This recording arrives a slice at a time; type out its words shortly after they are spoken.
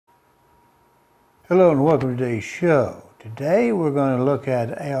Hello and welcome to today's show. Today we're going to look at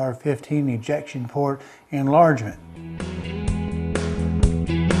AR15 ejection port enlargement.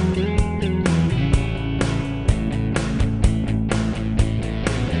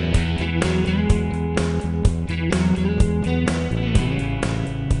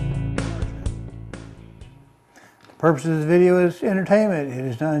 The purpose of this video is entertainment. It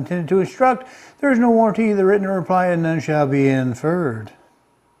is not intended to instruct. There is no warranty, the written reply, and none shall be inferred.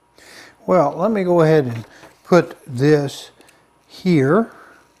 Well, let me go ahead and put this here.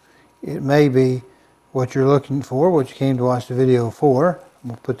 It may be what you're looking for, what you came to watch the video for.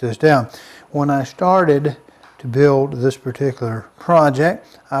 We'll put this down. When I started to build this particular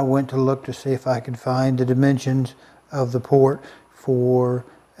project, I went to look to see if I could find the dimensions of the port for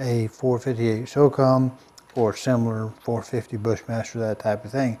a 458 SOCOM or similar 450 Bushmaster, that type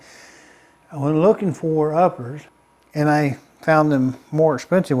of thing. I went looking for uppers, and I found them more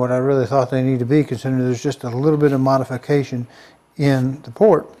expensive than what I really thought they need to be, considering there's just a little bit of modification in the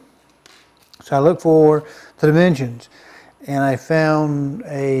port. So I looked for the dimensions, and I found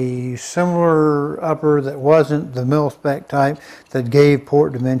a similar upper that wasn't the mil-spec type that gave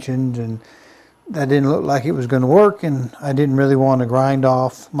port dimensions, and that didn't look like it was going to work, and I didn't really want to grind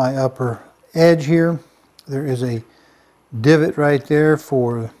off my upper edge here. There is a divot right there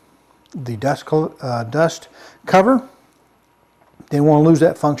for the dust cover. Didn't want to lose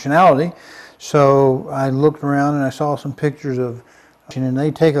that functionality, so I looked around and I saw some pictures of, and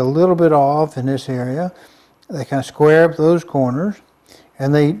they take a little bit off in this area. They kind of square up those corners,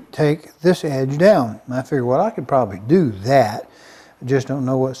 and they take this edge down. And I figured, well, I could probably do that. I just don't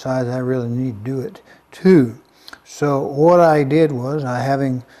know what size I really need to do it to. So what I did was, I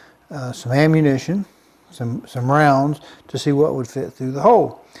having some ammunition, some rounds to see what would fit through the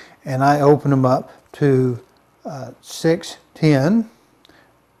hole, and I opened them up to 610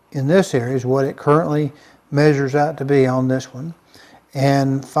 in this area is what it currently measures out to be on this one,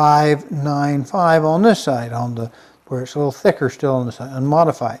 and 595 on this side, on the where it's a little thicker still on the side,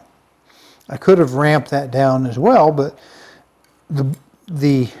 unmodified. I could have ramped that down as well, but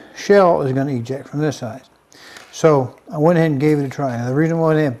the shell is going to eject from this side. So I went ahead and gave it a try. Now the reason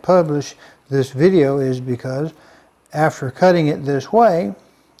why I didn't publish this video is because after cutting it this way,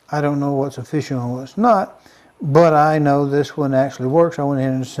 I don't know what's official and what's not, but I know this one actually works. I went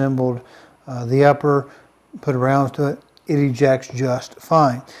ahead and assembled the upper, put rounds to it. It ejects just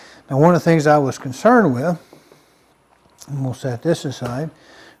fine. Now one of the things I was concerned with, and we'll set this aside,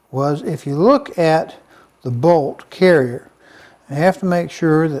 was if you look at the bolt carrier, you have to make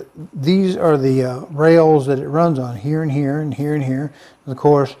sure that these are the rails that it runs on, here and here and here and here, and of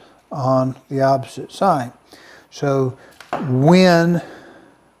course on the opposite side. So when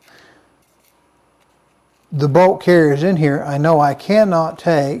the bolt carrier is in here, I know I cannot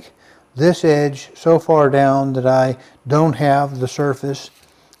take this edge so far down that I don't have the surface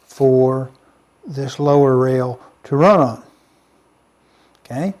for this lower rail to run on.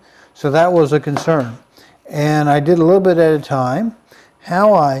 Okay, so that was a concern, and I did a little bit at a time.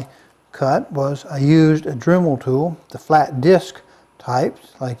 How I cut was I used a Dremel tool, the flat disc type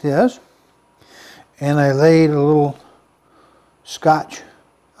like this, and I laid a little Scotch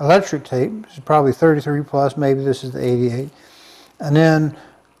electric tape. This is probably 33 plus, maybe this is the 88, and then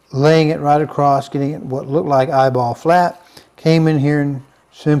laying it right across, getting it what looked like eyeball flat, came in here and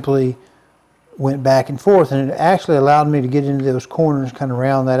simply went back and forth, and it actually allowed me to get into those corners, kind of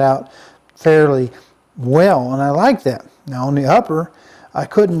round that out fairly well, and I like that. Now on the upper, I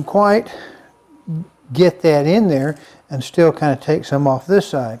couldn't quite get that in there and still kind of take some off this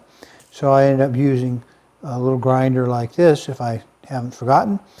side, so I ended up using a little grinder like this, if I haven't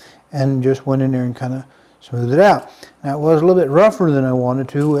forgotten, and just went in there and kind of smoothed it out. Now it was a little bit rougher than I wanted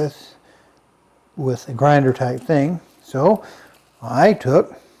to with a grinder type thing, so I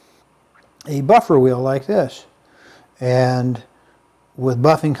took a buffer wheel like this, and with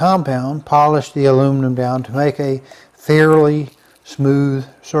buffing compound polished the aluminum down to make a fairly smooth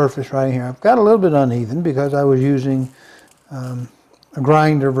surface right here. I've got a little bit uneven because I was using a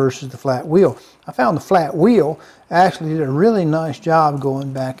grinder versus the flat wheel. I found the flat wheel actually did a really nice job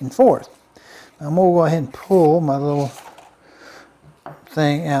going back and forth. Now I'm going to go ahead and pull my little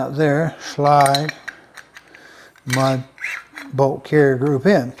thing out there, slide my bolt carrier group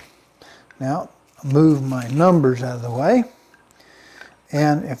in. Now move my numbers out of the way,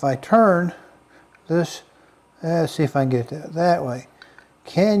 and if I turn this, let's see if I can get that way.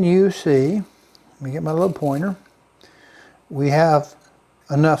 Can you see, let me get my little pointer, we have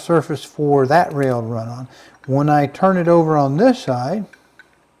enough surface for that rail to run on. When I turn it over on this side,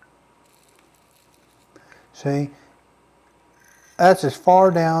 see, that's as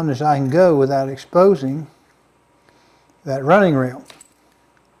far down as I can go without exposing that running rail.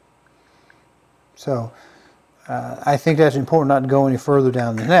 So I think that's important not to go any further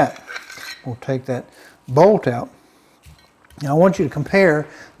down than that. We'll take that bolt out. Now I want you to compare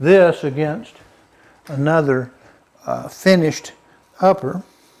this against another finished upper.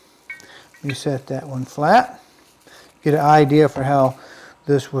 Let me set that one flat. Get an idea for how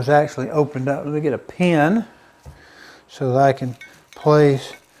this was actually opened up. Let me get a pin so that I can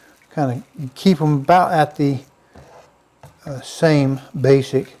place, kind of keep them about at the same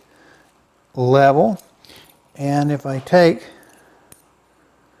basic level. And if I take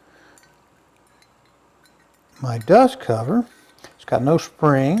my dust cover, it's got no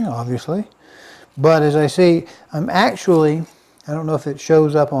spring obviously, but as I see, I'm actually, I don't know if it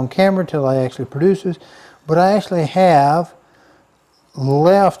shows up on camera till I actually produce this, but I actually have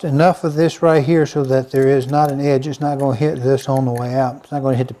left enough of this right here so that there is not an edge. It's not going to hit this on the way out. It's not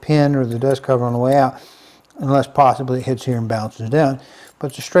going to hit the pin or the dust cover on the way out, unless possibly it hits here and bounces down. But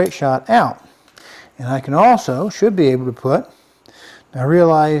it's a straight shot out. And I can also, should be able to put, now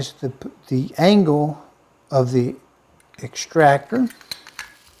realize the angle of the extractor.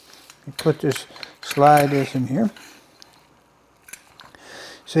 Put this, slide this in here.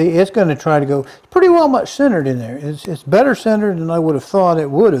 See, it's going to try to go pretty well much centered in there. It's better centered than I would have thought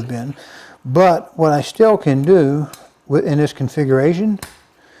it would have been. But what I still can do in this configuration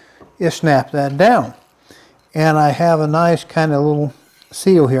is snap that down. And I have a nice kind of little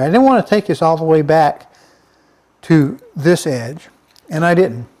seal here. I didn't want to take this all the way back to this edge, and I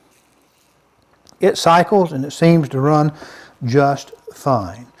didn't. It cycles and it seems to run just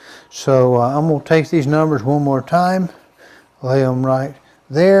fine. So I'm going to take these numbers one more time, lay them right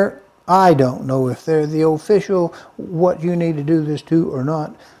there. I don't know if they're the official, what you need to do this to or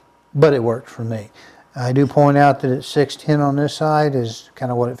not, but it worked for me. I do point out that it's 610 on this side is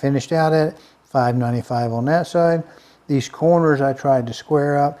kind of what it finished out at, 595 on that side. These corners I tried to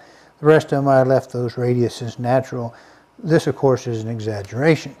square up. The rest of them I left those radiuses natural. This of course is an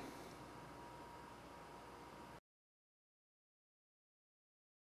exaggeration.